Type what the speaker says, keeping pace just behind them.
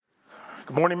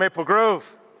Good morning, Maple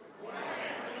Grove.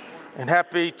 And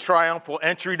happy triumphal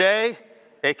entry day,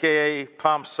 a.k.a.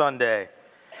 Palm Sunday.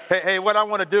 Hey, what I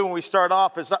want to do when we start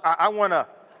off is I want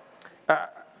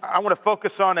to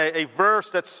focus on a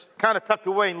verse that's kind of tucked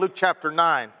away in Luke chapter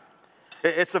 9.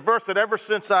 It's a verse that ever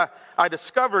since I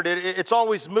discovered it, it's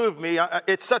always moved me.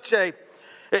 It's such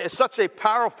a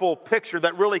powerful picture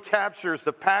that really captures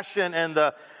the passion and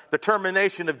the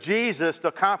determination of Jesus to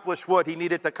accomplish what he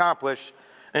needed to accomplish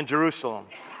in Jerusalem.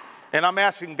 And I'm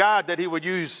asking God that he would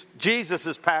use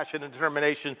Jesus' passion and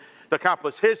determination to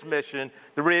accomplish his mission,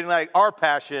 to reignite our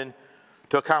passion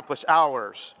to accomplish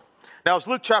ours. Now, as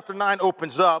Luke chapter 9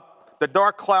 opens up, the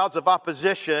dark clouds of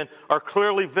opposition are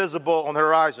clearly visible on the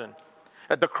horizon.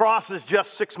 The cross is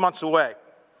just 6 months away.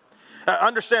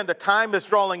 Understand the time is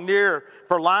drawing near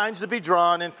for lines to be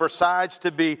drawn and for sides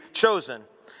to be chosen.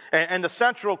 And the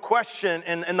central question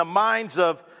in the minds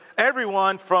of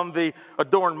everyone, from the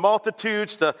adorned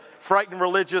multitudes, the frightened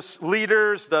religious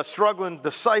leaders, the struggling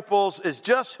disciples, is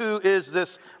just who is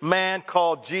this man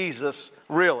called Jesus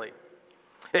really?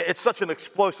 It's such an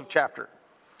explosive chapter.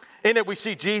 In it, we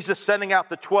see Jesus sending out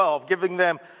the 12, giving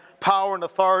them power and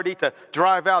authority to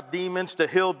drive out demons, to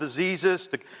heal diseases,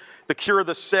 to cure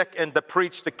the sick, and to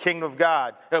preach the kingdom of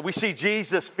God. We see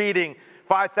Jesus feeding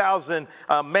 5,000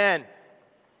 men,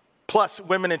 plus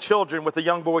women and children, with a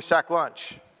young boy sack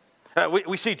lunch.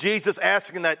 We see Jesus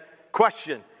asking that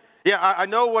question. Yeah, I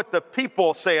know what the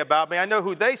people say about me. I know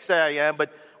who they say I am,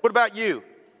 but what about you?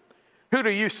 Who do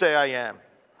you say I am?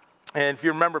 And if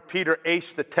you remember, Peter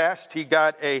aced the test. He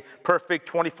got a perfect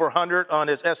 2400 on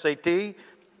his SAT.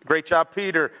 Great job,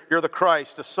 Peter. You're the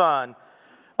Christ, the Son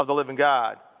of the living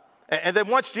God. And then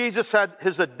once Jesus had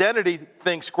his identity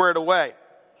thing squared away,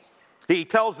 he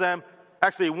tells them,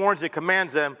 actually he warns and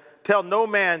commands them, tell no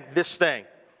man this thing,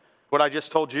 what I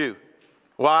just told you.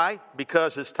 Why?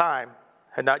 Because his time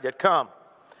had not yet come.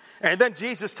 And then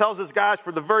Jesus tells his guys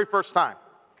for the very first time.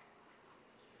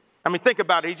 I mean, think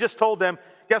about it. He just told them,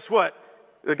 guess what?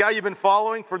 The guy you've been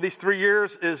following for these 3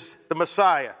 years is the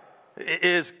Messiah,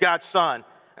 is God's Son.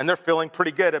 And they're feeling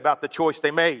pretty good about the choice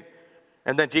they made.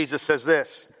 And then Jesus says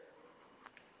this.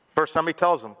 First time he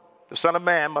tells them, the Son of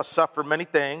Man must suffer many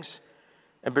things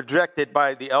and be rejected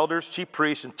by the elders, chief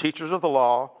priests, and teachers of the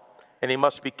law, and he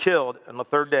must be killed, and the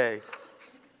third day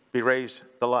be raised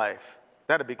to life.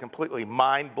 That'd be completely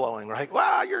mind-blowing, right?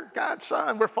 Wow, you're God's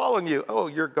Son. We're following you. Oh,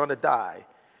 you're going to die.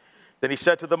 Then he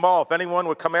said to them all, if anyone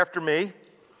would come after me,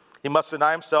 he must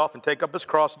deny himself and take up his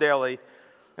cross daily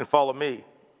and follow me.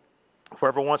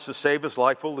 Whoever wants to save his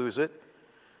life will lose it.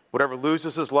 Whatever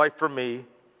loses his life for me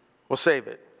will save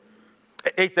it.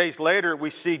 8 days later,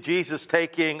 we see Jesus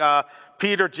taking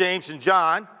Peter, James, and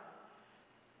John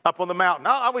up on the mountain.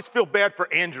 I always feel bad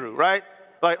for Andrew, right?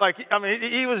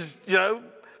 He was,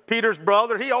 Peter's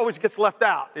brother. He always gets left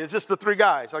out. It's just the three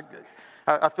guys.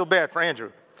 I feel bad for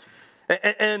Andrew.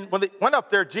 And when they went up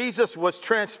there, Jesus was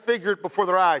transfigured before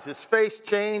their eyes. His face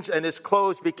changed and his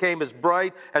clothes became as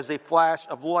bright as a flash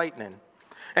of lightning.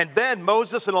 And then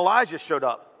Moses and Elijah showed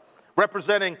up,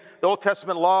 representing the Old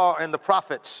Testament law and the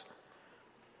prophets.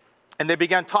 And they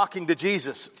began talking to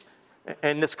Jesus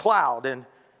in this cloud. And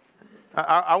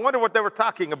I wonder what they were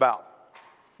talking about.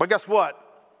 But guess what?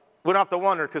 We don't have to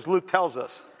wonder, because Luke tells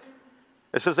us.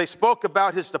 It says they spoke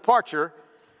about his departure,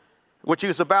 which he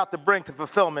was about to bring to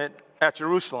fulfillment at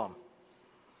Jerusalem.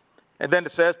 And then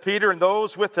it says, Peter and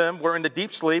those with him were in a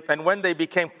deep sleep, and when they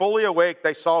became fully awake,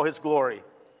 they saw his glory.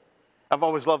 I've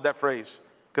always loved that phrase,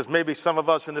 because maybe some of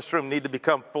us in this room need to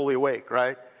become fully awake,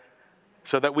 right?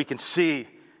 So that we can see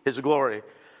his glory.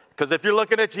 Because if you're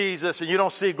looking at Jesus and you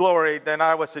don't see glory, then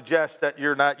I would suggest that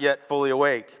you're not yet fully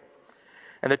awake.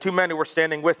 And the two men who were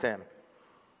standing with him.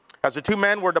 As the two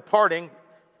men were departing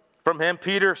from him,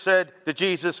 Peter said to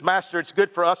Jesus, Master, it's good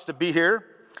for us to be here.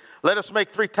 Let us make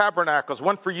 3 tabernacles,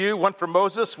 one for you, one for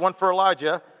Moses, one for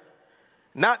Elijah,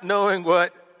 not knowing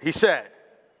what he said.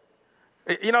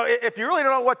 You know, if you really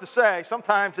don't know what to say,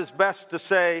 sometimes it's best to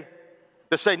say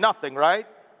nothing, right?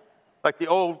 Like the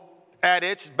old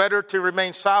adage, better to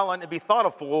remain silent and be thought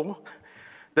a fool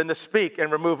than to speak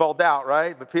and remove all doubt,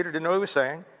 right? But Peter didn't know what he was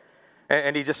saying,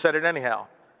 and he just said it anyhow.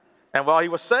 And while he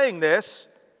was saying this,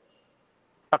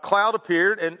 a cloud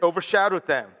appeared and overshadowed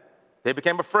them. They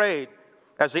became afraid.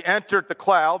 As they entered the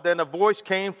cloud, then a voice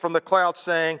came from the cloud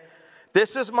saying,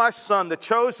 this is my son, the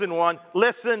chosen one.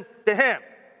 Listen to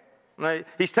him.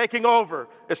 He's taking over.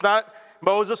 It's not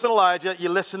Moses and Elijah. You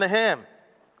listen to him.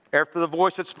 After the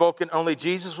voice had spoken, only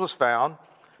Jesus was found.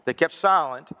 They kept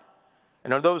silent,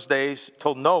 and in those days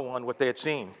told no one what they had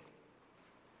seen.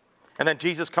 And then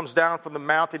Jesus comes down from the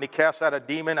mountain. He casts out a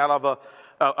demon out of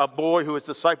a boy who his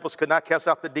disciples could not cast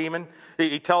out the demon.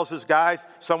 He tells his guys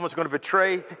someone's going to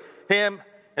betray him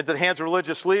into the hands of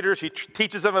religious leaders. He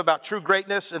teaches them about true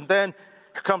greatness. And then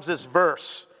here comes this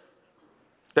verse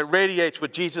that radiates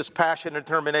with Jesus' passion and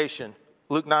determination.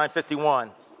 Luke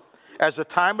 9:51. As the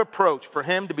time approached for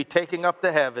him to be taken up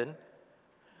to heaven,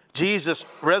 Jesus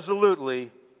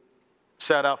resolutely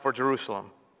set out for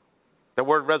Jerusalem. The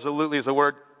word resolutely is the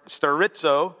word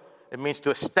sterizo. It means to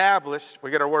establish.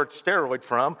 We get our word steroid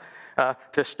from. To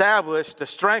establish, to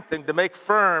strengthen, to make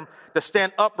firm, to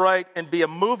stand upright and be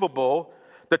immovable,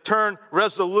 to turn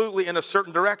resolutely in a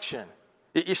certain direction.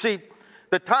 You see,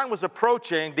 the time was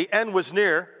approaching, the end was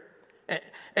near,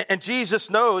 and Jesus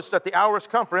knows that the hour has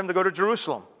come for him to go to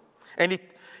Jerusalem. And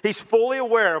he's fully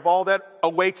aware of all that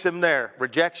awaits him there: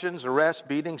 rejections, arrests,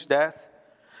 beatings, death.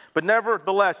 But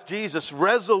nevertheless, Jesus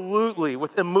resolutely,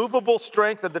 with immovable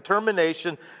strength and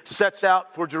determination, sets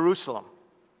out for Jerusalem.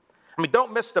 I mean,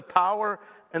 don't miss the power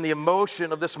and the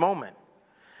emotion of this moment.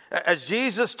 As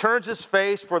Jesus turns his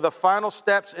face for the final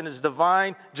steps in his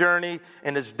divine journey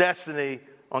and his destiny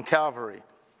on Calvary.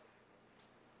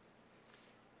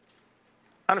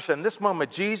 Understand, in this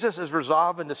moment, Jesus is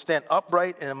resolving to stand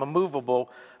upright and immovable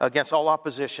against all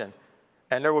opposition.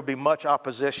 And there will be much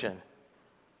opposition.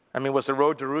 I mean, was the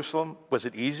road to Jerusalem, was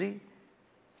it easy?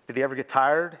 Did he ever get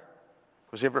tired?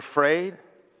 Was he ever afraid?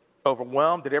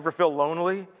 Overwhelmed? Did he ever feel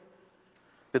lonely?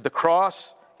 Did the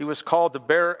cross he was called to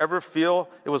bear ever feel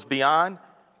it was beyond?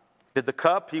 Did the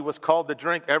cup he was called to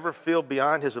drink ever feel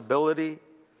beyond his ability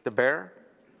to bear?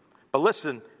 But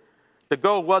listen, the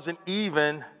goal wasn't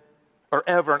even or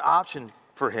ever an option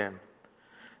for him.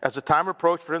 As the time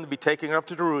approached for him to be taken up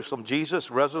to Jerusalem, Jesus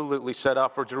resolutely set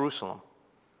out for Jerusalem.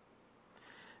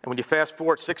 And when you fast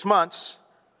forward 6 months,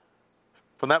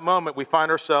 from that moment we find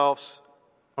ourselves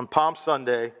on Palm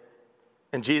Sunday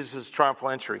in Jesus' triumphal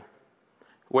entry,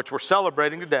 which we're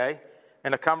celebrating today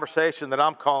in a conversation that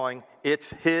I'm calling,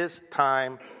 It's His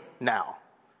Time Now.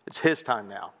 It's His time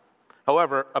now.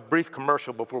 However, a brief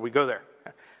commercial before we go there.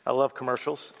 I love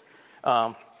commercials.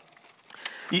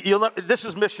 This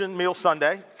is Mission Meal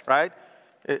Sunday, right?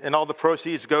 And all the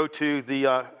proceeds go to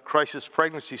the Crisis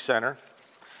Pregnancy Center.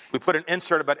 We put an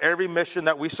insert about every mission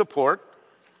that we support.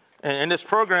 And in this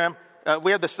program,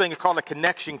 we have this thing called a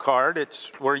connection card. It's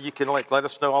where you can let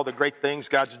us know all the great things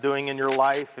God's doing in your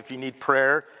life if you need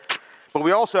prayer. But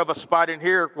we also have a spot in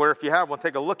here where if you have one,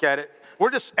 take a look at it. We're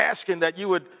just asking that you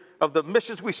would, of the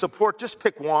missions we support, just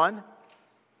pick one.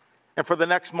 And for the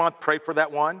next month, pray for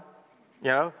that one. You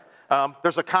know,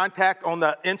 there's a contact on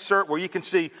the insert where you can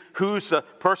see who's the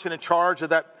person in charge of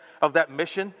that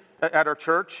mission at our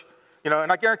church. You know,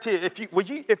 and I guarantee you,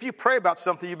 if you pray about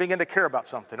something, you begin to care about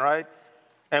something, right?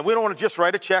 And we don't want to just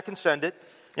write a check and send it.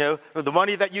 You know, the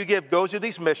money that you give goes to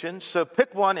these missions. So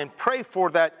pick one and pray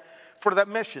for that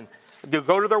mission.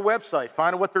 Go to their website,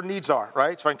 find out what their needs are,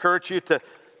 right? So I encourage you to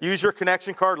use your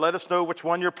connection card. Let us know which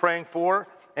one you're praying for,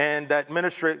 and that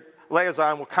ministry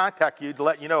liaison will contact you to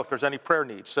let you know if there's any prayer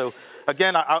needs. So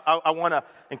again, I want to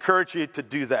encourage you to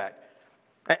do that.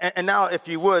 And now, if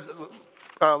you would,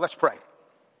 let's pray.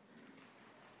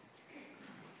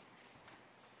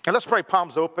 And let's pray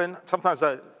palms open. Sometimes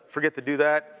I forget to do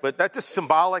that, but that's just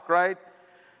symbolic, right?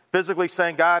 Physically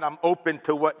saying, God, I'm open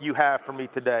to what you have for me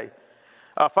today.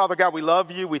 Father God, we love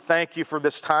you. We thank you for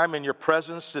this time in your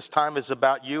presence. This time is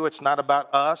about you. It's not about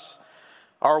us,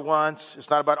 our wants. It's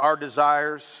not about our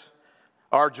desires,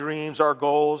 our dreams, our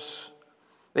goals.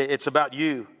 It's about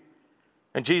you.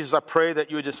 And Jesus, I pray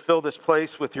that you would just fill this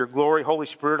place with your glory. Holy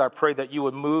Spirit, I pray that you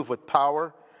would move with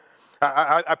power.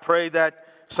 I pray that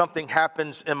something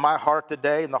happens in my heart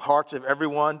today, in the hearts of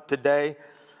everyone today,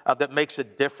 that makes a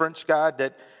difference, God,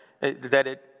 that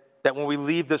when we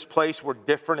leave this place, we're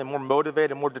different and more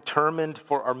motivated and more determined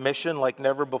for our mission like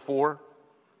never before.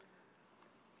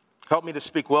 Help me to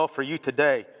speak well for you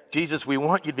today. Jesus, we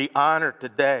want you to be honored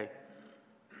today.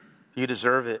 You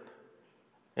deserve it.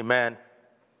 Amen.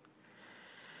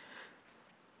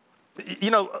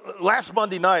 You know, last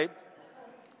Monday night,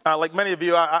 like many of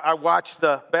you, I watched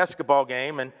the basketball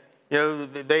game, and you know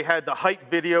they had the hype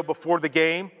video before the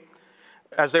game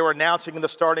as they were announcing the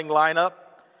starting lineup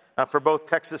for both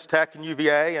Texas Tech and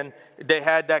UVA, and they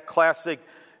had that classic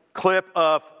clip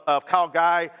of Kyle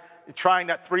Guy trying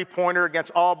that three-pointer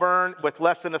against Auburn with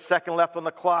less than a second left on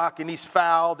the clock, and he's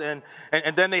fouled, and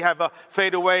then they have a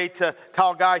fadeaway to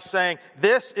Kyle Guy saying,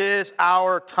 "This is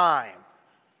our time."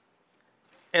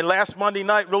 And last Monday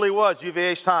night really was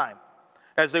UVA's time,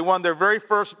 as they won their very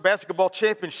first basketball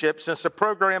championship since the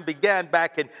program began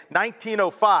back in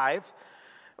 1905,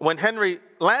 when Henry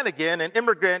Lanigan, an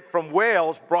immigrant from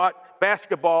Wales, brought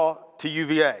basketball to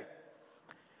UVA.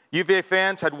 UVA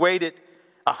fans had waited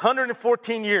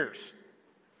 114 years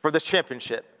for this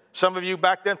championship. Some of you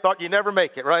back then thought you'd never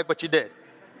make it, right? But you did.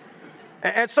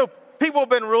 And so people have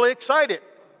been really excited,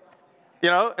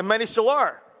 and many still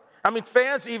are. I mean,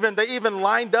 fans they even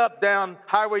lined up down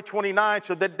Highway 29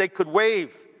 so that they could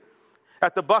wave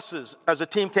at the buses as the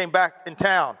team came back in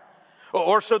town,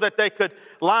 or so that they could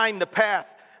line the path.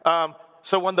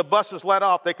 So when the buses let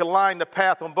off, they could line the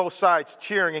path on both sides,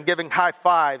 cheering and giving high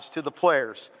fives to the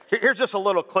players. Here's just a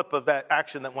little clip of that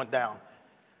action that went down.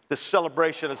 This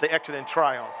celebration as they exited in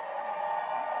triumph.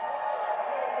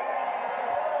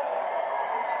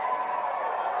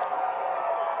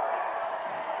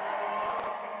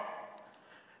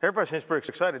 Everybody seems pretty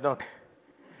excited, don't they?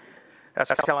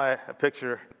 That's kind of a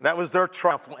picture. That was their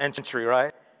triumphal entry,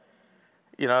 right?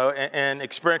 And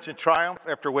experiencing triumph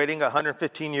after waiting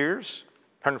 114 years,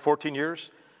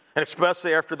 and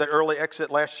especially after that early exit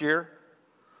last year.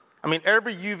 I mean,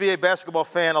 every UVA basketball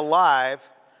fan alive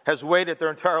has waited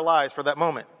their entire lives for that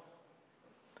moment.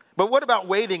 But what about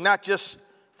waiting not just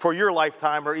for your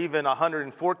lifetime or even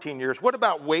 114 years? What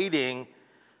about waiting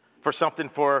for something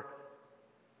for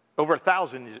over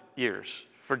 1,000 years,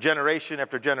 for generation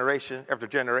after generation after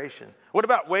generation? What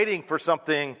about waiting for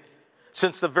something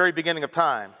since the very beginning of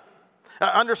time?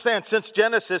 Understand, since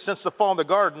Genesis, since the fall in the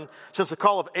garden, since the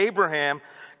call of Abraham,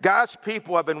 God's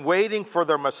people have been waiting for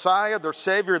their Messiah, their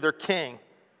Savior, their King.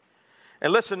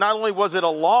 And listen, not only was it a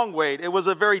long wait, it was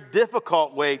a very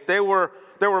difficult wait. There were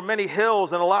many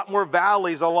hills and a lot more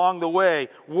valleys along the way.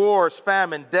 Wars,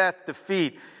 famine, death,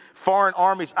 defeat, foreign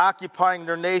armies occupying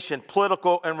their nation,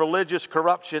 political and religious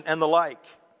corruption, and the like.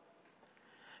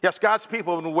 Yes, God's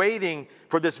people have been waiting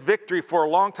for this victory for a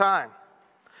long time.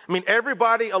 I mean,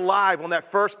 everybody alive on that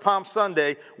first Palm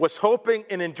Sunday was hoping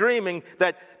and dreaming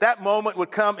that that moment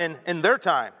would come in their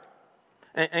time.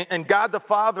 And God the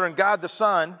Father and God the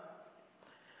Son,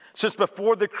 since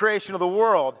before the creation of the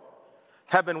world,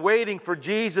 have been waiting for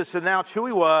Jesus to announce who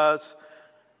he was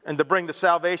and to bring the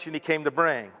salvation he came to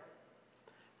bring.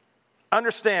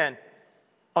 Understand,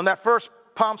 on that first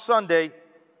Palm Sunday,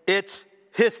 it's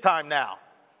his time now.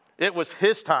 It was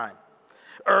his time.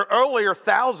 Earlier,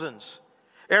 thousands,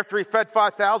 after he fed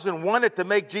 5,000, wanted to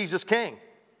make Jesus king.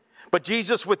 But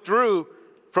Jesus withdrew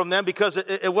from them because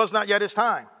it was not yet his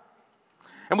time.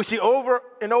 And we see over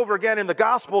and over again in the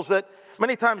Gospels that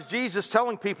many times Jesus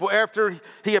telling people after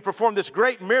he had performed this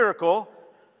great miracle,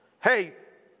 hey,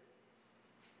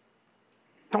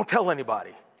 don't tell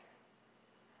anybody.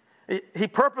 He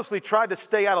purposely tried to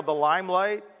stay out of the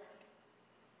limelight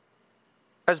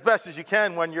as best as you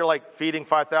can when you're like feeding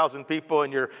 5,000 people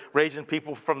and you're raising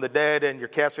people from the dead and you're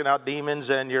casting out demons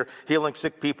and you're healing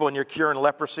sick people and you're curing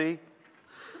leprosy.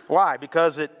 Why?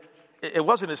 Because it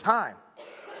wasn't his time.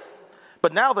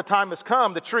 But now the time has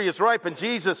come, the tree is ripe, and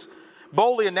Jesus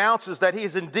boldly announces that he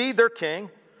is indeed their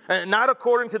king, and not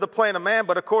according to the plan of man,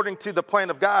 but according to the plan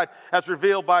of God as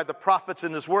revealed by the prophets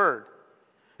in his word.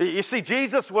 You see,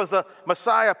 Jesus was a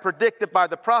Messiah predicted by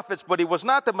the prophets, but he was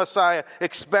not the Messiah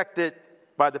expected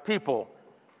by the people.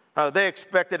 They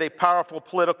expected a powerful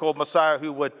political Messiah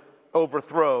who would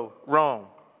overthrow Rome.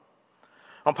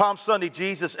 On Palm Sunday,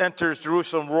 Jesus enters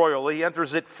Jerusalem royally. He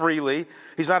enters it freely.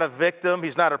 He's not a victim.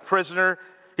 He's not a prisoner.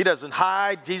 He doesn't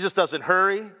hide. Jesus doesn't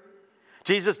hurry.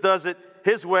 Jesus does it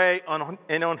his way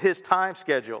and on his time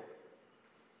schedule.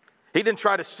 He didn't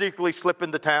try to secretly slip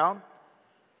into town.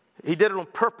 He did it on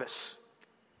purpose,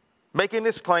 making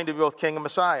this claim to be both king and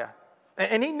Messiah.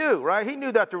 And he knew, right? He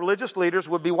knew that the religious leaders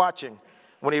would be watching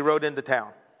when he rode into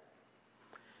town.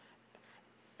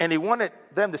 And he wanted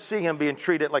them to see him being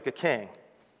treated like a king.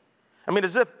 I mean,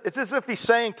 it's as if he's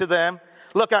saying to them,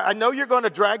 look, I know you're going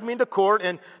to drag me into court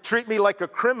and treat me like a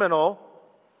criminal.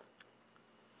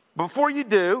 Before you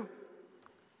do,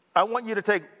 I want you to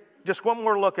take just one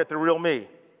more look at the real me.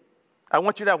 I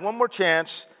want you to have one more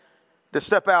chance to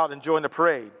step out and join the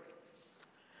parade.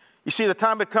 You see, the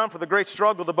time had come for the great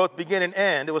struggle to both begin and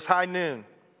end. It was high noon.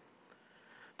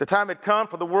 The time had come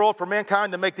for the world, for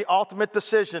mankind, to make the ultimate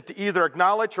decision to either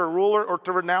acknowledge her ruler or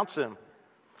to renounce him.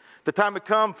 The time had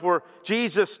come for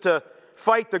Jesus to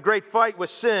fight the great fight with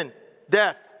sin,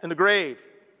 death, and the grave,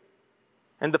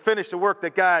 and to finish the work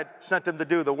that God sent him to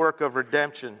do, the work of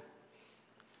redemption.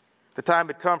 The time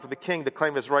had come for the king to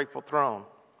claim his rightful throne.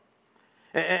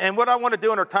 And what I want to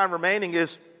do in our time remaining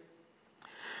is,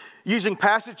 using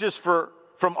passages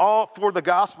from all four of the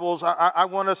Gospels, I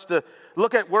want us to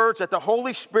look at words that the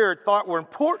Holy Spirit thought were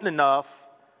important enough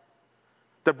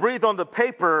to breathe on the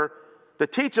paper to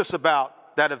teach us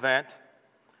about that event.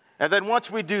 And then once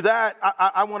we do that,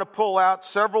 I want to pull out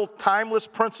several timeless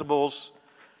principles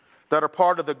that are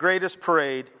part of the greatest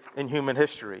parade in human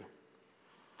history.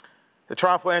 The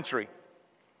triumphal entry.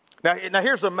 Now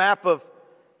here's a map of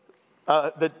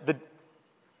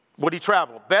what he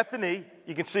traveled. Bethany,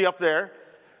 you can see up there,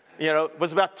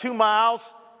 was about 2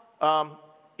 miles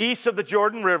east of the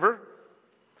Jordan River.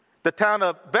 The town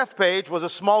of Bethpage was a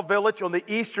small village on the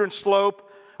eastern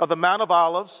slope of the Mount of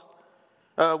Olives,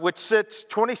 which sits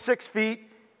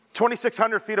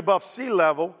 2,600 feet above sea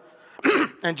level,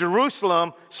 and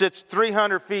Jerusalem sits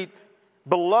 300 feet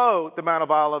below the Mount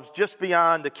of Olives, just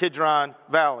beyond the Kidron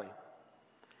Valley.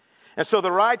 And so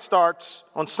the ride starts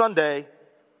on Sunday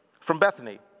from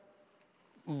Bethany.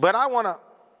 But I want to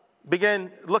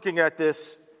begin looking at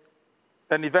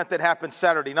an event that happened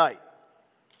Saturday night.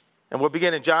 And we'll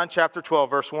begin in John chapter 12,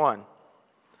 verse 1.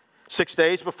 6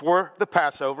 days before the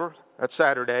Passover, that's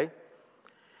Saturday,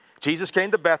 Jesus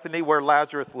came to Bethany where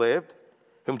Lazarus lived,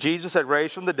 whom Jesus had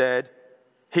raised from the dead.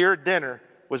 Here dinner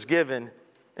was given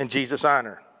in Jesus'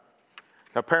 honor.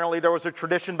 Now, apparently there was a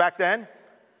tradition back then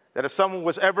that if someone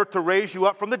was ever to raise you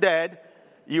up from the dead,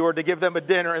 you were to give them a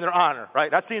dinner in their honor,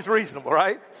 right? That seems reasonable,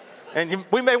 right? And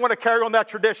we may want to carry on that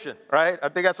tradition, right? I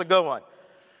think that's a good one.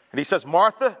 And he says,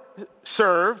 Martha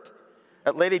served.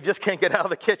 That lady just can't get out of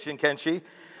the kitchen, can she?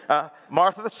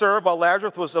 Martha served while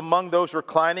Lazarus was among those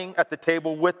reclining at the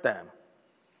table with them.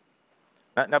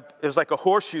 Now, it was like a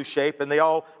horseshoe shape, and they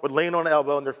all would lean on an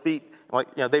elbow and their feet,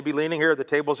 they'd be leaning here, the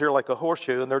table's here like a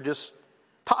horseshoe, and they're just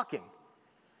talking.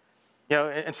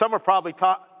 And some are probably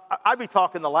I'd be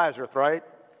talking to Lazarus, right?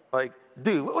 Like,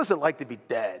 dude, what was it like to be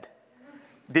dead?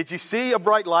 Did you see a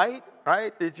bright light,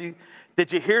 right? Did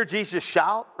you hear Jesus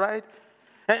shout, right?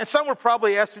 And some were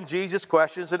probably asking Jesus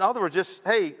questions, and others were just,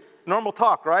 hey, normal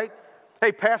talk, right?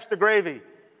 Hey, pass the gravy.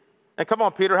 And come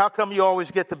on, Peter, how come you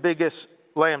always get the biggest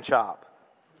lamb chop?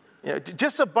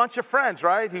 Just a bunch of friends,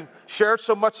 right? Who shared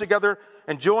so much together,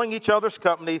 enjoying each other's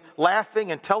company,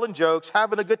 laughing and telling jokes,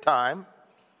 having a good time.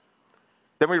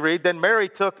 Then we read, then Mary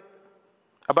took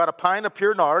about a pint of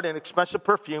pure nard, an expensive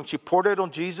perfume. She poured it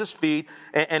on Jesus' feet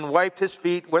and wiped his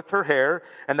feet with her hair,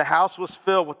 and the house was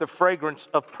filled with the fragrance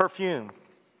of perfume.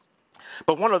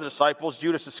 But one of the disciples,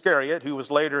 Judas Iscariot, who was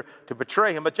later to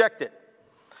betray him, objected.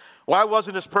 Why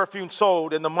wasn't his perfume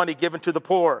sold and the money given to the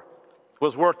poor? It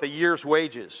was worth a year's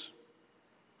wages.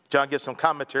 John gives some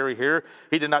commentary here.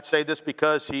 He did not say this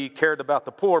because he cared about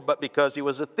the poor, but because he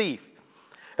was a thief.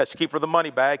 As keeper of the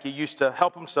money bag, he used to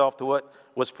help himself to what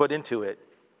was put into it.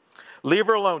 Leave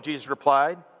her alone, Jesus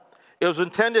replied. It was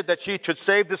intended that she should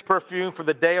save this perfume for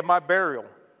the day of my burial.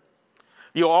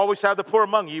 You'll always have the poor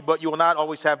among you, but you will not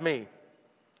always have me.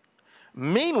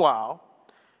 Meanwhile,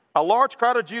 a large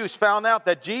crowd of Jews found out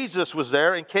that Jesus was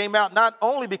there and came out not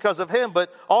only because of him,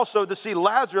 but also to see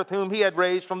Lazarus, whom he had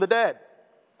raised from the dead.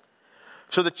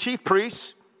 So the chief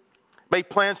priests made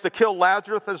plans to kill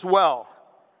Lazarus as well.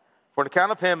 For on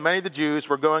account of him, many of the Jews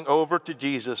were going over to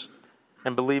Jesus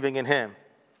and believing in him.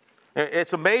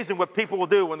 It's amazing what people will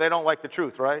do when they don't like the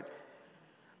truth, right?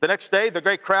 The next day, the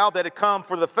great crowd that had come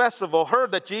for the festival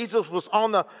heard that Jesus was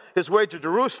on his way to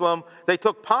Jerusalem. They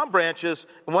took palm branches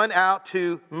and went out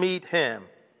to meet him.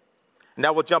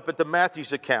 Now we'll jump into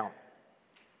Matthew's account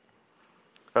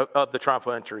of the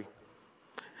triumphal entry.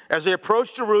 As they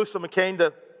approached Jerusalem and came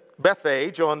to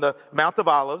Bethphage on the Mount of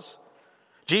Olives,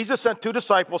 Jesus sent 2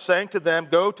 disciples, saying to them,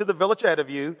 go to the village ahead of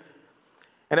you,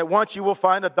 and at once you will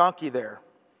find a donkey there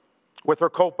with her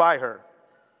colt by her.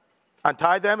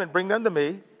 Untie them and bring them to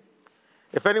me.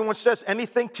 If anyone says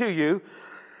anything to you,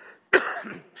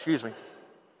 excuse me,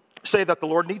 say that the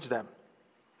Lord needs them,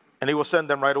 and he will send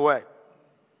them right away.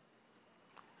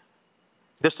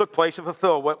 This took place to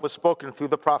fulfill what was spoken through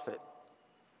the prophet.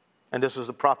 And this was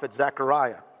the prophet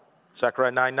Zechariah.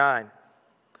 Zechariah 9:9.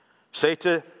 Say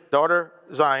to daughter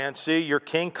Zion, see, your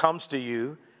king comes to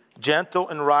you, gentle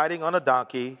and riding on a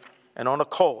donkey and on a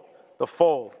colt, the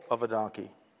foal of a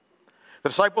donkey. The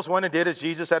disciples went and did as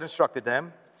Jesus had instructed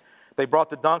them. They brought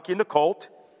the donkey and the colt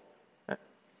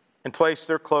and placed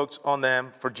their cloaks on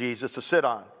them for Jesus to sit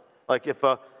on. Like if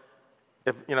a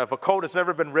colt has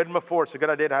never been ridden before, it's a good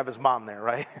idea to have his mom there,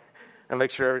 right? And make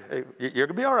sure, hey, you're going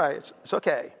to be all right. It's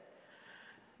okay.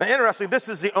 Now, interesting, this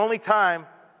is the only time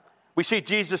we see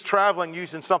Jesus traveling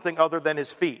using something other than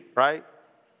his feet, right?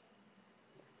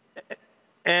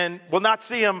 And we'll not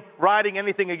see him riding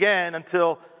anything again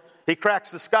until he cracks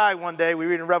the sky one day. We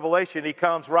read in Revelation, he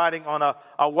comes riding on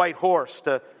a white horse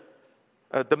to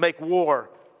make war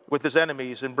with his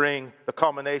enemies and bring the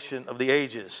culmination of the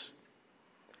ages.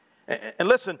 And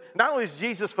listen, not only is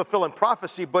Jesus fulfilling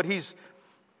prophecy, but he's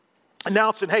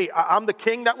announcing, hey, I'm the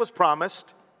king that was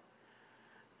promised.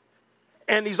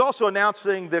 And he's also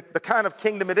announcing the kind of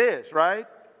kingdom it is, right?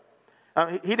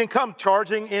 He didn't come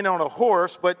charging in on a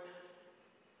horse, but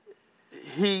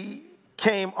he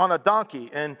came on a donkey.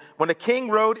 And when a king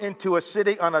rode into a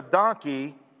city on a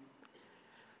donkey,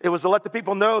 it was to let the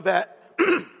people know that,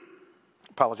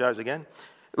 apologize again,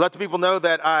 let the people know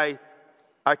that I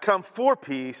come for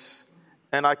peace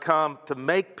and I come to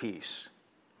make peace.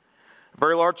 A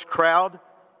very large crowd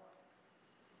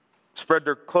spread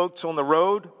their cloaks on the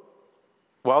road,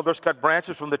 while others cut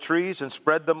branches from the trees and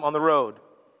spread them on the road.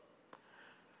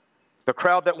 The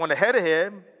crowd that went ahead of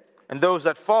him and those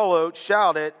that followed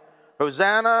shouted,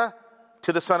 "Hosanna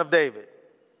to the Son of David."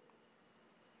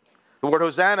 The word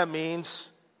Hosanna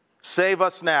means save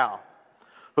us now.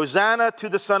 Hosanna to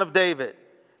the Son of David.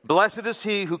 Blessed is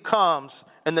he who comes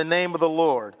in the name of the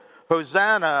Lord.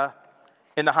 Hosanna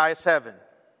in the highest heaven.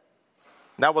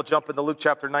 Now we'll jump into Luke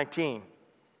chapter 19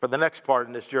 for the next part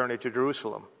in this journey to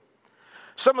Jerusalem.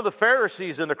 Some of the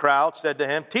Pharisees in the crowd said to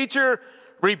him, "Teacher,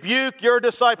 rebuke your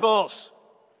disciples."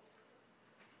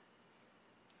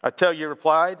 "I tell you," he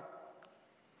replied,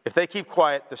 "if they keep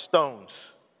quiet, the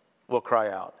stones will cry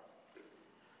out."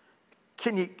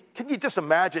 Can you just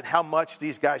imagine how much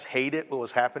these guys hated what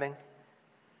was happening?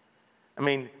 I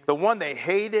mean, the one they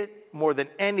hated more than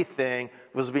anything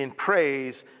was being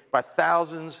praised by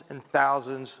thousands and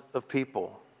thousands of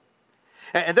people.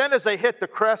 And then as they hit the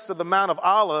crest of the Mount of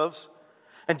Olives,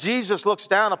 and Jesus looks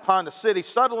down upon the city,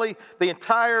 suddenly the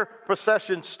entire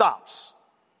procession stops.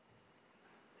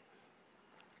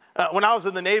 When I was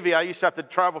in the Navy, I used to have to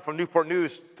travel from Newport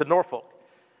News to Norfolk.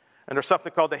 And there's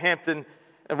something called the Hampton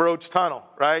Roads Tunnel,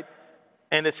 right?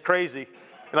 And it's crazy.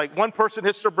 Like one person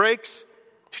hits their brakes.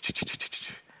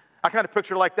 I kind of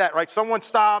picture it like that, right? Someone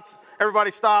stops,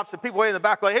 everybody stops, and people way in the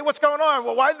back are like, "Hey, what's going on?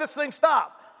 Well, why did this thing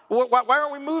stop? Why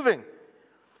aren't we moving?"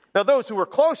 Now, those who were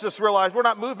closest realized we're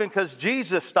not moving because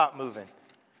Jesus stopped moving.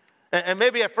 And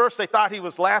maybe at first they thought he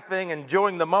was laughing,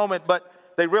 enjoying the moment, but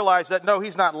they realized that no,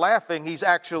 he's not laughing. He's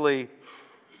actually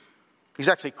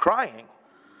crying.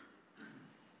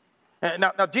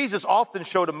 Now, Jesus often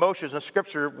showed emotions in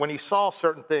Scripture when he saw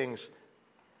certain things.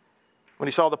 When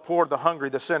he saw the poor, the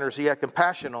hungry, the sinners, he had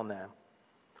compassion on them.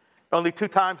 Only 2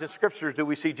 times in Scripture do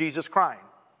we see Jesus crying.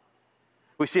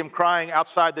 We see him crying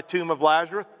outside the tomb of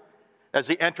Lazarus as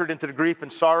he entered into the grief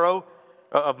and sorrow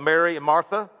of Mary and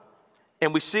Martha.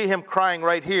 And we see him crying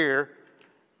right here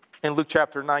in Luke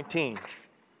chapter 19.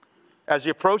 As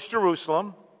he approached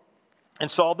Jerusalem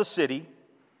and saw the city,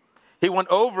 he went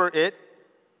over it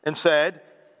and said,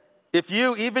 "If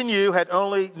you, even you, had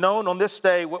only known on this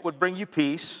day what would bring you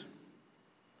peace,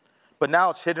 but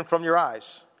now it's hidden from your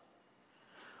eyes.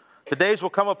 The days will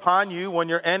come upon you when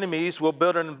your enemies will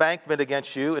build an embankment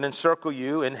against you and encircle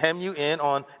you and hem you in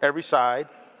on every side.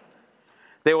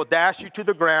 They will dash you to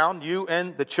the ground, you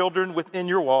and the children within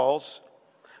your walls.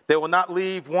 They will not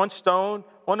leave one stone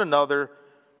on another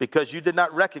because you did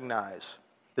not recognize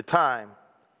the time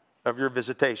of your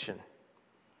visitation."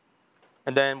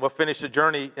 And then we'll finish the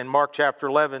journey in Mark chapter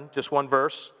 11, just one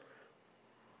verse.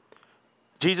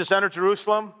 Jesus entered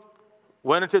Jerusalem,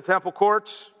 went into the temple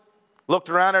courts, looked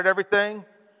around at everything,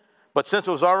 but since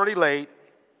it was already late,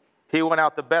 he went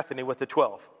out to Bethany with the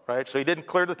 12, right? So he didn't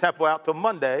clear the temple out till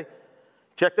Monday,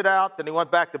 checked it out, then he went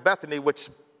back to Bethany, which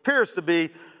appears to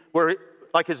be where,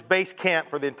 like his base camp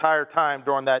for the entire time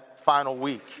during that final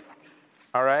week,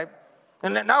 all right?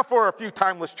 And now for a few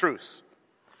timeless truths.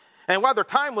 And why they're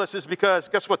timeless is because,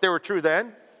 guess what, they were true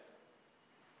then,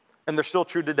 and they're still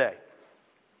true today.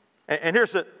 And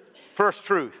here's the first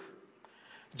truth.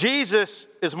 Jesus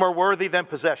is more worthy than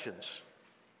possessions.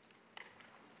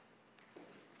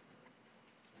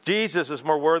 Jesus is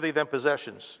more worthy than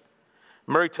possessions.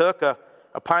 Mary took a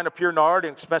pint of pure nard,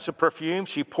 an expensive perfume.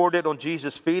 She poured it on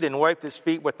Jesus' feet and wiped his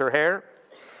feet with her hair.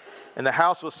 And the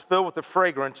house was filled with the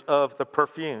fragrance of the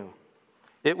perfume.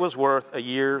 It was worth a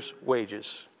year's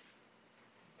wages.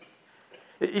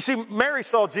 You see, Mary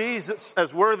saw Jesus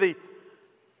as worthy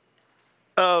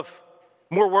of,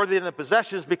 more worthy than the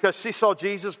possessions because she saw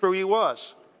Jesus for who he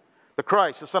was, the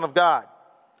Christ, the Son of God.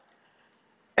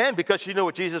 And because she knew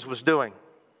what Jesus was doing.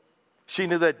 She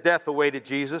knew that death awaited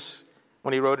Jesus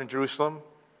when he rode in Jerusalem.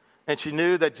 And she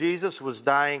knew that Jesus was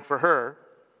dying for her.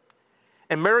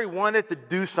 And Mary wanted to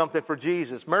do something for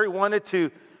Jesus. Mary wanted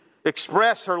to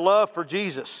express her love for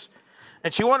Jesus.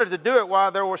 And she wanted to do it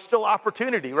while there was still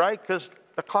opportunity, right? Because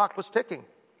the clock was ticking.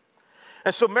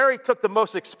 And so Mary took the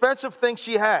most expensive thing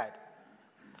she had,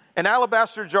 an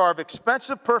alabaster jar of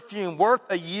expensive perfume worth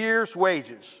a year's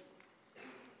wages.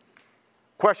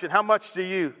 Question, how much do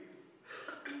you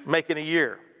make in a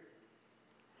year?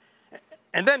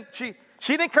 And then she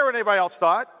didn't care what anybody else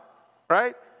thought,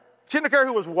 right? She didn't care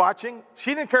who was watching.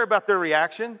 She didn't care about their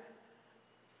reaction.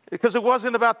 Because it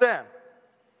wasn't about them.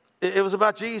 It was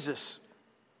about Jesus.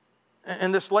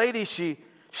 And this lady, she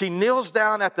kneels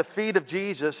down at the feet of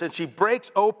Jesus and she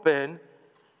breaks open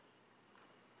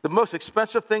the most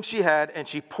expensive thing she had and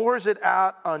she pours it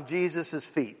out on Jesus'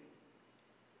 feet.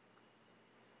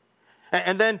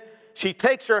 And then she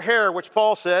takes her hair, which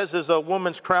Paul says is a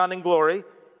woman's crowning glory,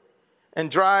 and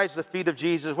dries the feet of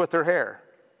Jesus with her hair.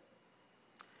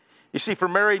 You see, for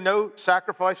Mary, no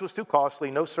sacrifice was too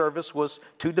costly. No service was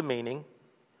too demeaning.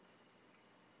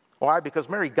 Why? Because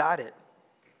Mary got it.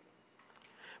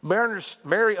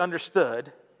 Mary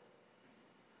understood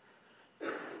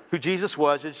who Jesus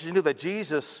was, and she knew that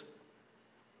Jesus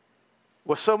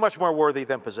was so much more worthy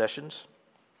than possessions.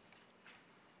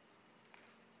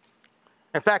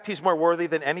 In fact, he's more worthy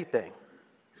than anything.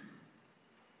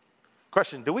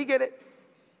 Question, do we get it?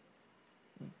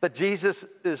 That Jesus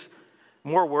is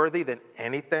more worthy than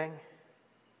anything?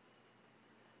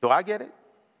 Do I get it?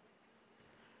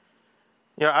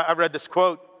 You know, I read this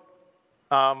quote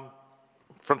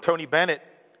from Tony Bennett,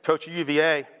 coach of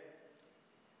UVA.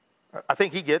 I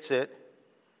think he gets it.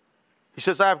 He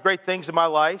says, I have great things in my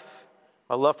life.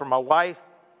 My love for my wife,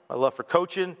 my love for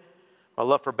coaching, my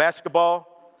love for basketball.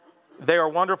 They are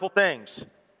wonderful things.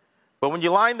 But when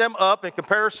you line them up in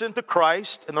comparison to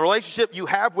Christ and the relationship you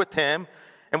have with him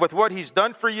and with what he's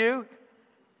done for you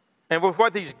and with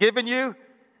what he's given you,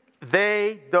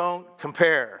 they don't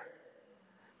compare.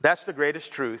 That's the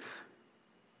greatest truth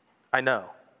I know.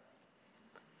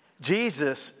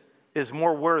 Jesus is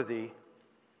more worthy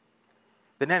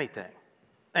than anything.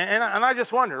 And I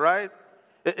just wonder, right?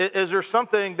 Is there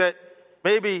something that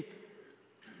maybe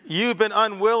you've been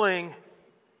unwilling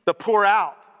to pour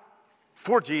out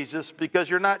for Jesus because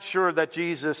you're not sure that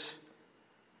Jesus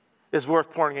is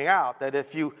worth pouring it out, that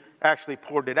if you actually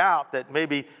poured it out, that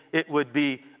maybe it would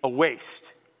be a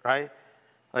waste, right?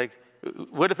 Like,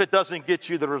 what if it doesn't get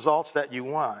you the results that you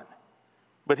want?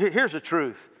 But here's the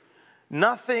truth.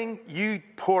 Nothing you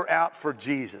pour out for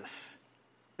Jesus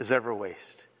is ever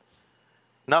waste.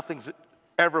 Nothing's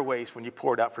ever waste when you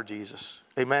pour it out for Jesus.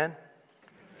 Amen?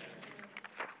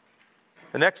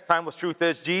 The next timeless truth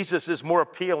is Jesus is more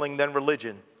appealing than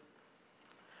religion.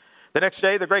 The next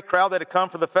day, the great crowd that had come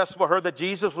for the festival heard that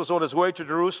Jesus was on his way to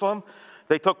Jerusalem.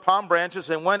 They took palm branches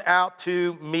and went out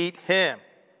to meet him.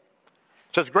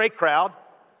 It says great crowd.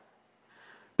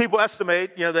 People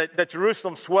estimate, that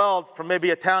Jerusalem swelled from maybe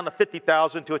a town of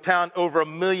 50,000 to a town over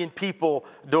 1 million people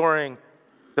during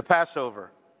the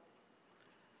Passover.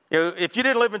 If you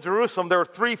didn't live in Jerusalem, there were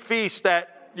 3 feasts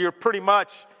that you're pretty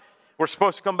much were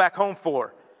supposed to come back home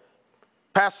for: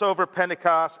 Passover,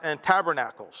 Pentecost, and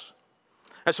Tabernacles.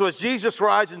 And so as Jesus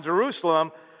arrives in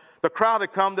Jerusalem, the crowd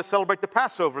had come to celebrate the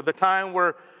Passover, the time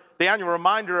where the annual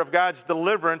reminder of God's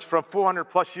deliverance from 400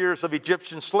 plus years of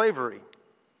Egyptian slavery.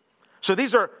 So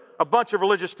these are a bunch of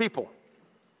religious people.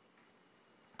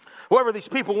 However, these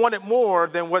people wanted more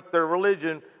than what their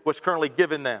religion was currently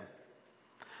giving them,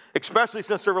 especially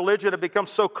since their religion had become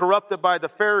so corrupted by the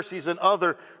Pharisees and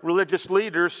other religious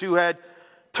leaders who had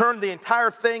turned the entire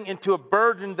thing into a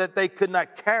burden that they could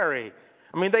not carry.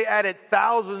 I mean, they added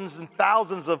thousands and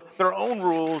thousands of their own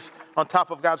rules on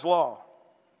top of God's law.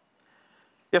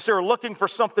 Yes, they were looking for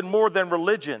something more than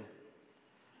religion.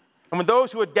 And when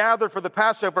those who had gathered for the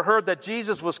Passover heard that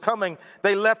Jesus was coming,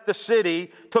 they left the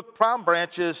city, took palm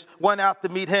branches, went out to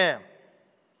meet him.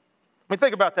 I mean,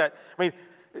 think about that. I mean,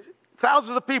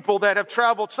 thousands of people that have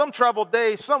traveled, some traveled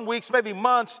days, some weeks, maybe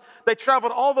months. They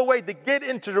traveled all the way to get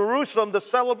into Jerusalem to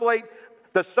celebrate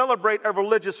a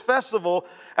religious festival.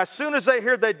 As soon as they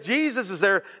hear that Jesus is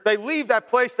there, they leave that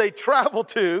place they travel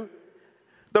to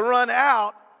run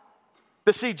out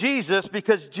to see Jesus,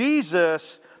 because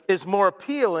Jesus is more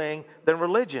appealing than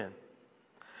religion.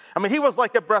 I mean, he was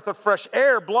like a breath of fresh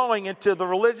air blowing into the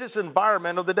religious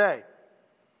environment of the day.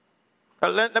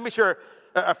 Let me share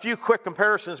a few quick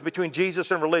comparisons between Jesus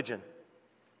and religion.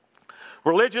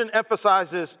 Religion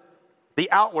emphasizes the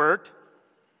outward.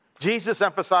 Jesus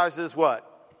emphasizes what?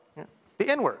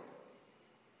 The inward.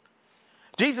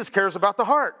 Jesus cares about the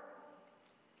heart,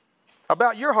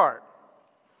 about your heart,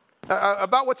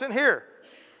 about what's in here.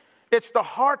 It's the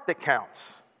heart that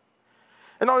counts.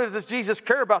 And not only does Jesus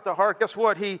care about the heart, guess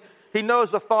what? He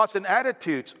knows the thoughts and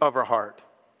attitudes of our heart.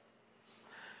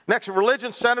 Next,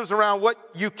 religion centers around what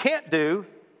you can't do.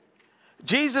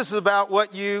 Jesus is about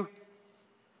what you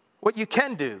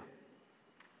can do.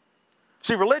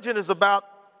 See, religion is about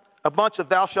a bunch of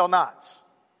thou shalt nots,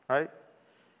 right?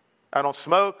 I don't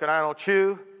smoke and I don't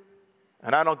chew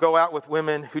and I don't go out with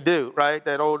women who do, right?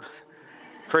 That old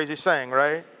crazy saying,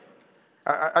 right?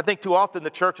 I think too often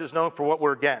the church is known for what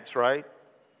we're against, right?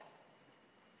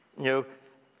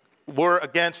 we're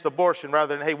against abortion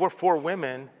rather than, hey, we're for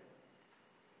women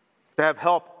to have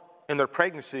help in their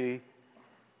pregnancy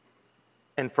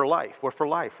and for life. We're for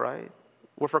life, right?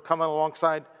 We're for coming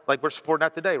alongside, like we're supporting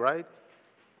that today, right?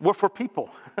 We're for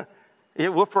people. Yeah,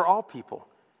 we're for all people.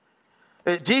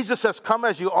 Jesus says, come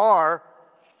as you are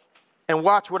and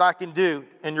watch what I can do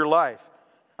in your life.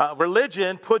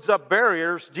 Religion puts up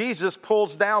barriers. Jesus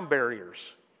pulls down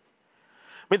barriers.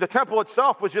 I mean, the temple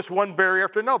itself was just one barrier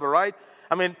after another, right?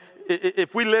 I mean,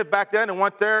 if we lived back then and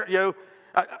went there,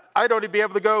 I'd only be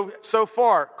able to go so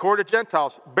far. Court of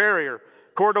Gentiles, barrier.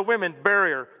 Court of women,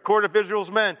 barrier. Court of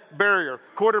Israel's men, barrier.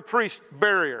 Court of priests,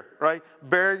 barrier, right?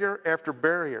 Barrier after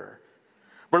barrier.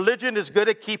 Religion is good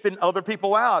at keeping other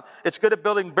people out. It's good at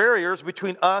building barriers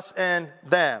between us and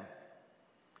them.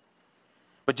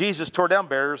 But Jesus tore down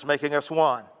barriers, making us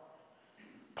one.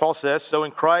 Paul says, so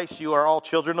in Christ you are all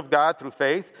children of God through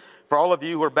faith. For all of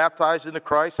you who are baptized into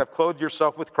Christ have clothed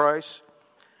yourself with Christ.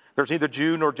 There's neither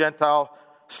Jew nor Gentile,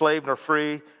 slave nor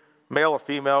free, male or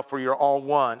female, for you're all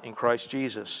one in Christ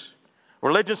Jesus.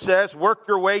 Religion says, work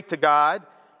your way to God.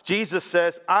 Jesus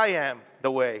says, I am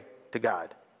the way to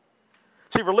God.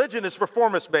 See, religion is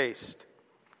performance-based.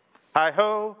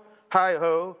 Hi-ho,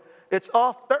 hi-ho, it's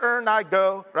off the urn I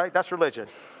go, right? That's religion,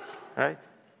 right?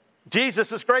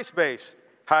 Jesus is grace-based.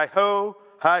 Hi-ho,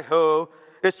 hi-ho,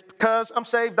 it's because I'm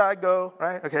saved I go,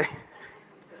 right? Okay.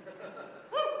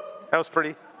 That was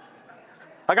pretty.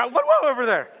 I got one whoa over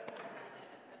there.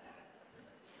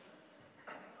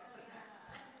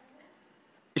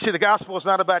 You see, the gospel is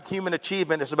not about human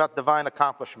achievement, it's about divine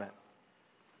accomplishment.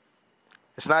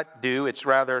 It's not do, it's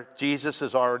rather Jesus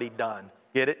has already done.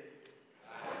 Get it?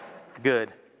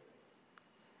 Good.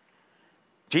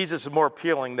 Jesus is more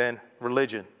appealing than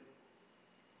religion.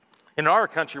 In our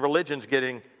country, religion's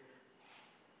getting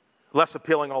less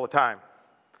appealing all the time.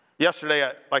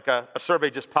 Yesterday, a survey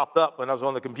just popped up when I was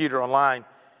on the computer online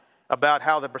about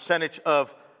how the percentage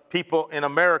of people in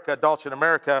America, adults in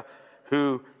America,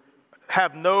 who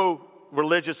have no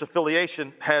religious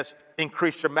affiliation has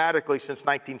increased dramatically since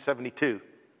 1972.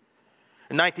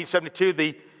 In 1972,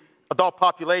 the adult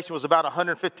population was about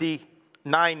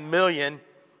 159 million,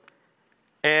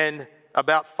 and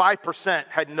about 5%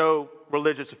 had no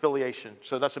religious affiliation.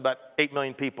 So that's about 8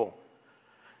 million people.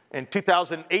 In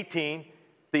 2018,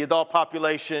 the adult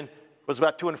population was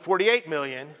about 248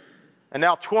 million, and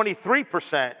now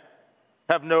 23%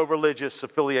 have no religious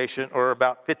affiliation, or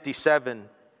about 57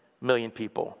 million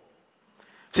people.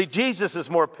 See, Jesus is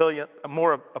more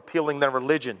appealing than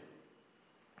religion.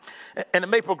 And in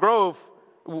Maple Grove,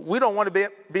 we don't want to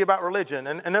be about religion.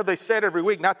 And I know they say it every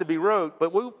week, not to be rude,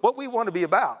 but what we want to be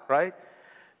about, right,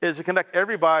 is to connect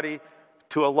everybody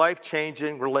to a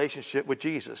life-changing relationship with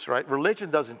Jesus, right?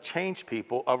 Religion doesn't change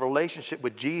people. A relationship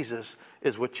with Jesus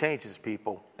is what changes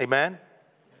people. Amen?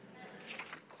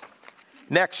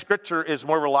 Next, Scripture is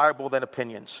more reliable than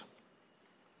opinions.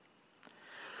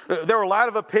 There were a lot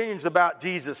of opinions about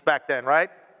Jesus back then, right?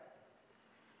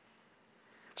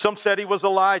 Some said he was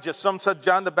Elijah. Some said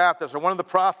John the Baptist or one of the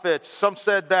prophets. Some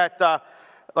said that,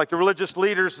 like the religious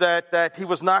leaders, that he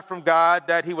was not from God,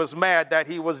 that he was mad, that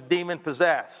he was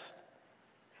demon-possessed.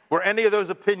 Were any of those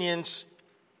opinions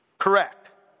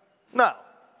correct? No.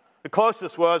 The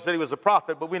closest was that he was a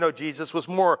prophet, but we know Jesus was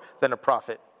more than a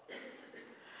prophet.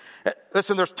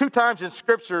 Listen, there's 2 times in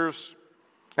Scriptures,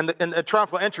 in the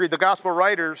triumphal entry, the gospel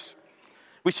writers,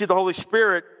 we see the Holy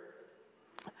Spirit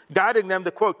guiding them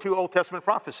to quote 2 Old Testament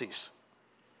prophecies,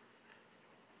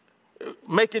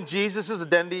 making Jesus'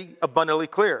 identity abundantly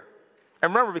clear.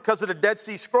 And remember, because of the Dead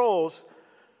Sea Scrolls,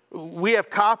 we have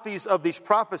copies of these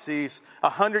prophecies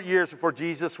 100 years before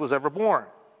Jesus was ever born.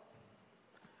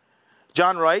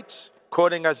 John writes,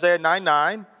 quoting Isaiah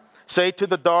 9:9, say to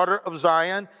the daughter of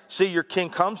Zion, see, your king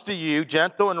comes to you,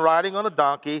 gentle and riding on a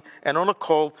donkey, and on a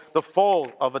colt, the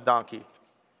foal of a donkey.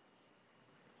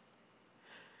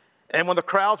 And when the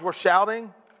crowds were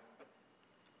shouting,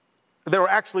 they were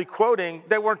actually quoting,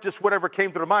 they weren't just whatever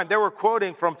came to their mind, they were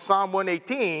quoting from Psalm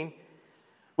 118,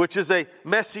 which is a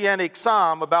messianic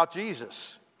psalm about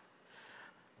Jesus.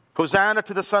 Hosanna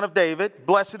to the Son of David,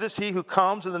 blessed is he who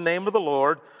comes in the name of the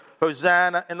Lord,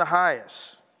 Hosanna in the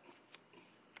highest.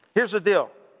 Here's the deal.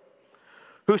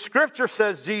 Who Scripture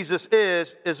says Jesus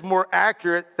is more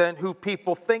accurate than who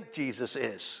people think Jesus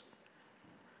is.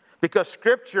 Because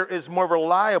Scripture is more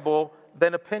reliable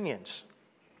than opinions.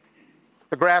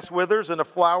 The grass withers and the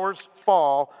flowers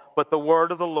fall, but the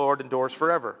word of the Lord endures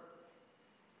forever.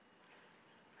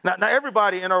 Now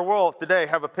everybody in our world today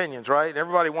have opinions, right?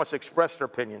 Everybody wants to express their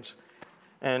opinions.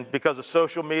 And because of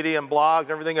social media and blogs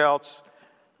and everything else,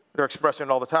 they're expressing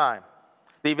it all the time.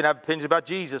 They even have opinions about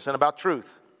Jesus and about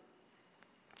truth.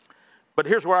 But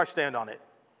here's where I stand on it.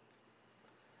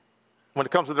 When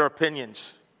it comes to their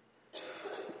opinions,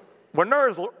 when they're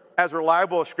as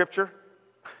reliable as Scripture,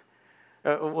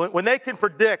 when they can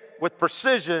predict with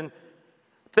precision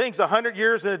things 100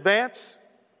 years in advance,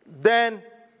 then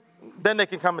they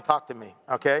can come and talk to me,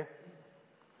 okay?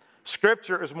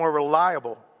 Scripture is more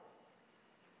reliable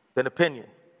than opinion.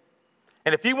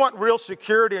 And if you want real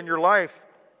security in your life,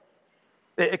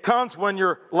 it comes when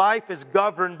your life is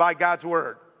governed by God's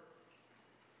Word.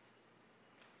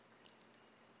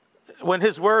 When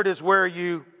His Word is where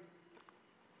you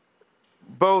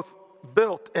both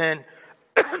built and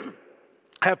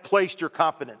have placed your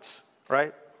confidence,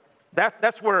 right?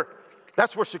 That's where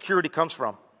security comes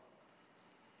from.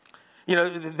 You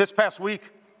know, this past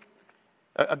week,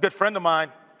 a good friend of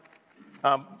mine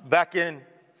back in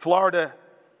Florida,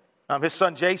 his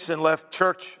son Jason left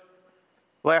church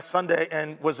last Sunday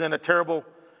and was in a terrible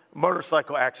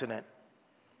motorcycle accident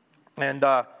and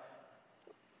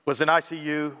was in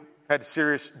ICU, had a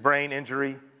serious brain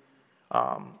injury,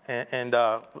 and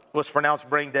was pronounced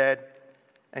brain dead.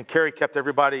 And Carrie kept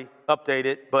everybody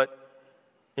updated, but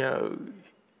you know,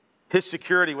 his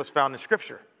security was found in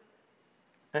Scripture.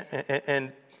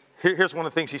 And here's one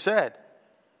of the things he said.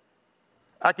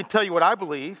 I can tell you what I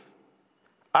believe.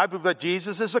 I believe that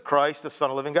Jesus is the Christ, the Son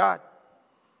of the living God.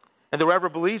 And whoever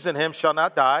believes in him shall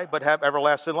not die, but have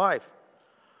everlasting life.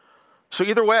 So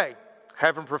either way,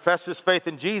 having professed his faith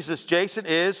in Jesus, Jason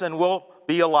is and will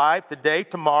be alive today,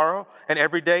 tomorrow, and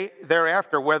every day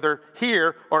thereafter, whether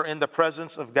here or in the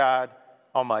presence of God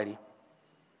Almighty.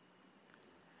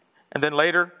 And then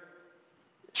later,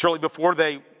 shortly before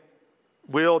they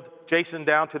wheeled Jason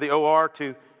down to the OR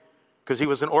because he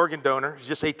was an organ donor. He's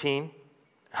just 18,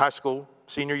 high school,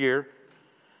 senior year.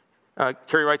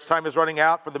 Carrie writes, time is running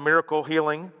out for the miracle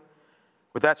healing.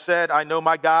 With that said, I know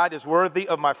my God is worthy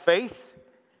of my faith,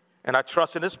 and I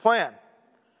trust in his plan.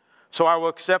 So I will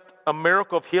accept a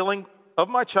miracle of healing of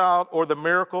my child or the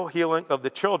miracle healing of the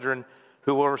children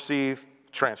who will receive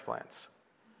transplants.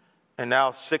 And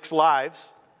now 6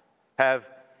 lives have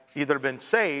either been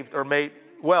saved or made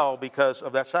well because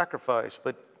of that sacrifice.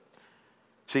 But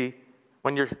see,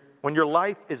 when your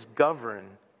life is governed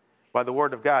by the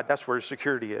Word of God, that's where your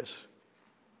security is.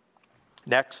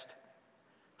 Next,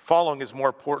 following is more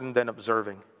important than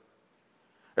observing.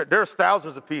 There's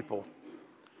thousands of people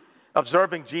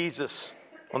observing Jesus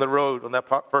on the road on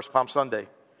that first Palm Sunday.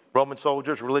 Roman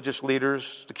soldiers, religious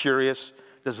leaders, the curious,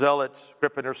 the zealots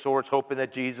gripping their swords, hoping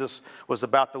that Jesus was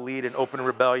about to lead an open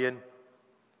rebellion.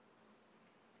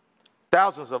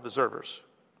 Thousands of observers.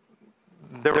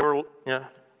 There were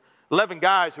 11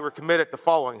 guys who were committed to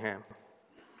following him.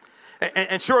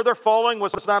 And sure, their following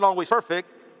was not always perfect,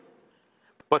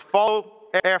 but follow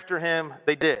after him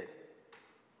they did.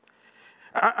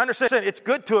 I understand it's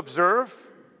good to observe,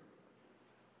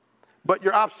 but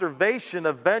your observation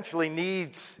eventually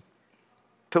needs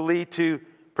to lead to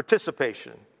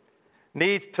participation,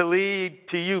 needs to lead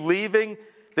to you leaving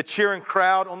the cheering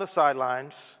crowd on the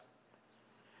sidelines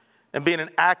and being an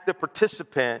active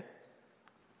participant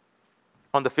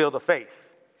on the field of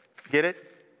faith. Get it?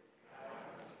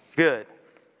 Good.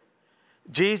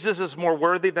 Jesus is more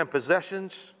worthy than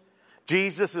possessions.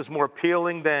 Jesus is more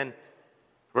appealing than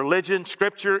religion.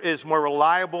 Scripture is more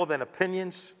reliable than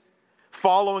opinions.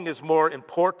 Following is more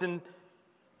important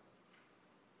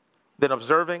than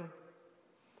observing.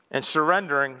 And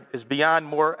surrendering is beyond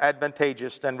more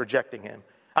advantageous than rejecting him.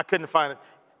 I couldn't find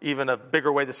even a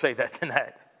bigger way to say that than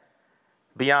that.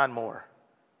 Beyond more.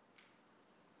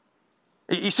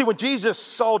 You see, when Jesus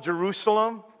saw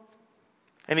Jerusalem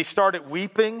and he started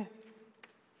weeping,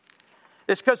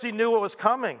 it's because he knew what was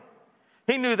coming.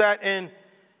 He knew that in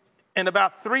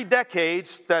about 3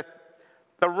 decades that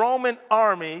the Roman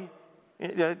army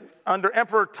under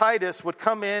Emperor Titus would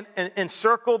come in and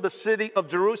encircle the city of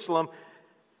Jerusalem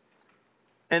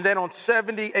and then on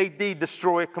 70 AD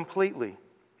destroy it completely.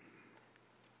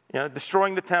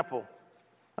 Destroying the temple.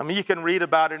 I mean, you can read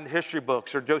about it in history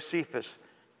books or Josephus.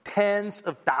 Tens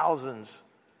of thousands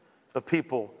of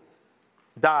people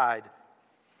died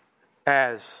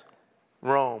as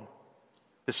Rome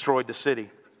destroyed the city.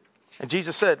 And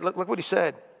Jesus said, look what he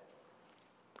said.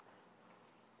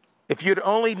 If you'd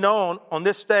only known on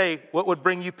this day what would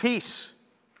bring you peace.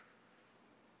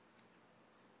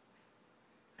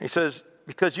 He says,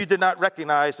 because you did not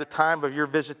recognize the time of your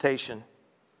visitation.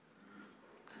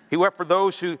 He wept for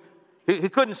those who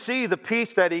couldn't see the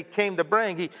peace that he came to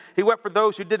bring. He wept for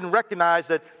those who didn't recognize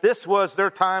that this was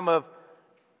their time of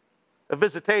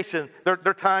visitation, their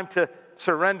time to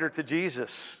surrender to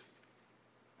Jesus.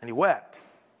 And he wept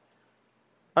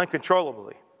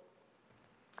uncontrollably.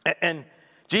 And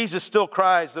Jesus still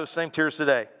cries those same tears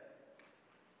today.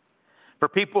 For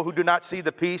people who do not see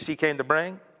the peace he came to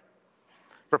bring.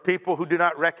 For people who do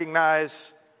not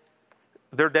recognize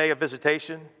their day of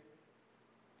visitation.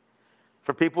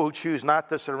 For people who choose not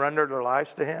to surrender their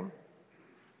lives to him.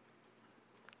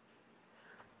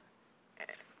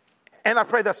 And I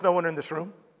pray that's no one in this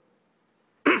room.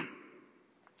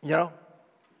 You know,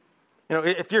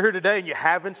 if you're here today and you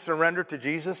haven't surrendered to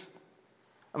Jesus,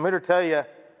 I'm here to tell you,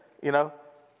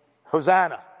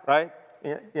 Hosanna, right?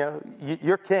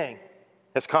 Your King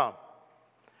has come.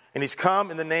 And he's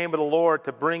come in the name of the Lord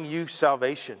to bring you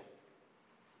salvation.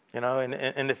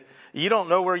 And if you don't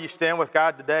know where you stand with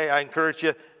God today, I encourage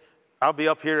you, I'll be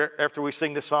up here after we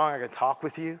sing this song. I can talk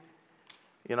with you,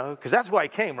 because that's why he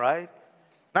came, right?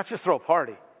 Not just throw a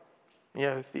party.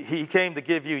 He came to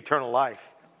give you eternal life.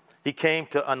 He came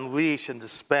to unleash and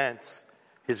dispense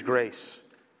his grace.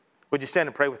 Would you stand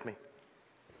and pray with me?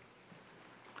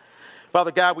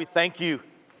 Father God, we thank you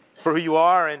for who you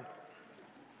are.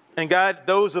 And God,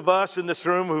 those of us in this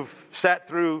room who've sat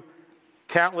through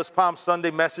countless Palm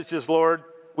Sunday messages, Lord,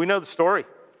 we know the story.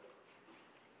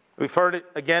 We've heard it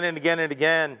again and again and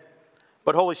again.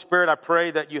 But Holy Spirit, I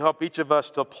pray that you help each of us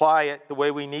to apply it the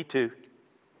way we need to.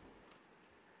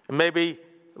 And maybe,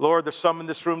 Lord, there's some in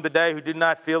this room today who did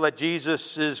not feel that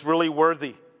Jesus is really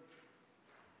worthy.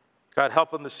 God,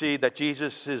 help them to see that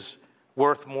Jesus is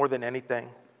worth more than anything.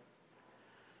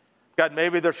 God,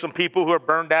 maybe there's some people who are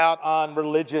burned out on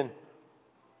religion,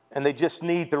 and they just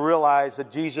need to realize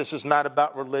that Jesus is not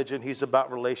about religion, he's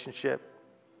about relationship.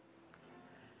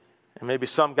 And maybe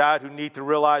some, God, who need to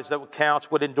realize that what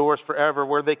counts, what endures forever,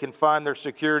 where they can find their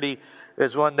security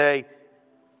is when they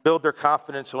build their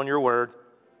confidence on your word.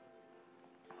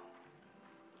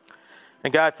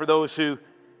 And God, for those who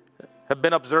have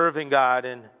been observing, God,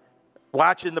 and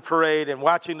watching the parade and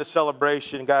watching the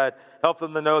celebration, God, help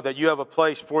them to know that you have a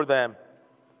place for them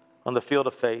on the field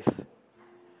of faith.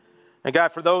 And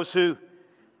God, for those who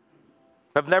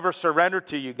have never surrendered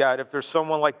to you, God, if there's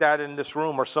someone like that in this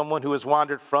room or someone who has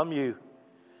wandered from you,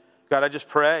 God, I just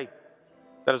pray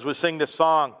that as we sing this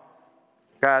song,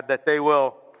 God, that they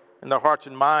will, in their hearts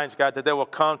and minds, God, that they will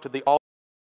come to the altar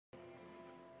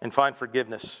and find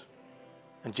forgiveness.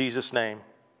 In Jesus' name,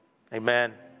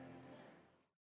 amen.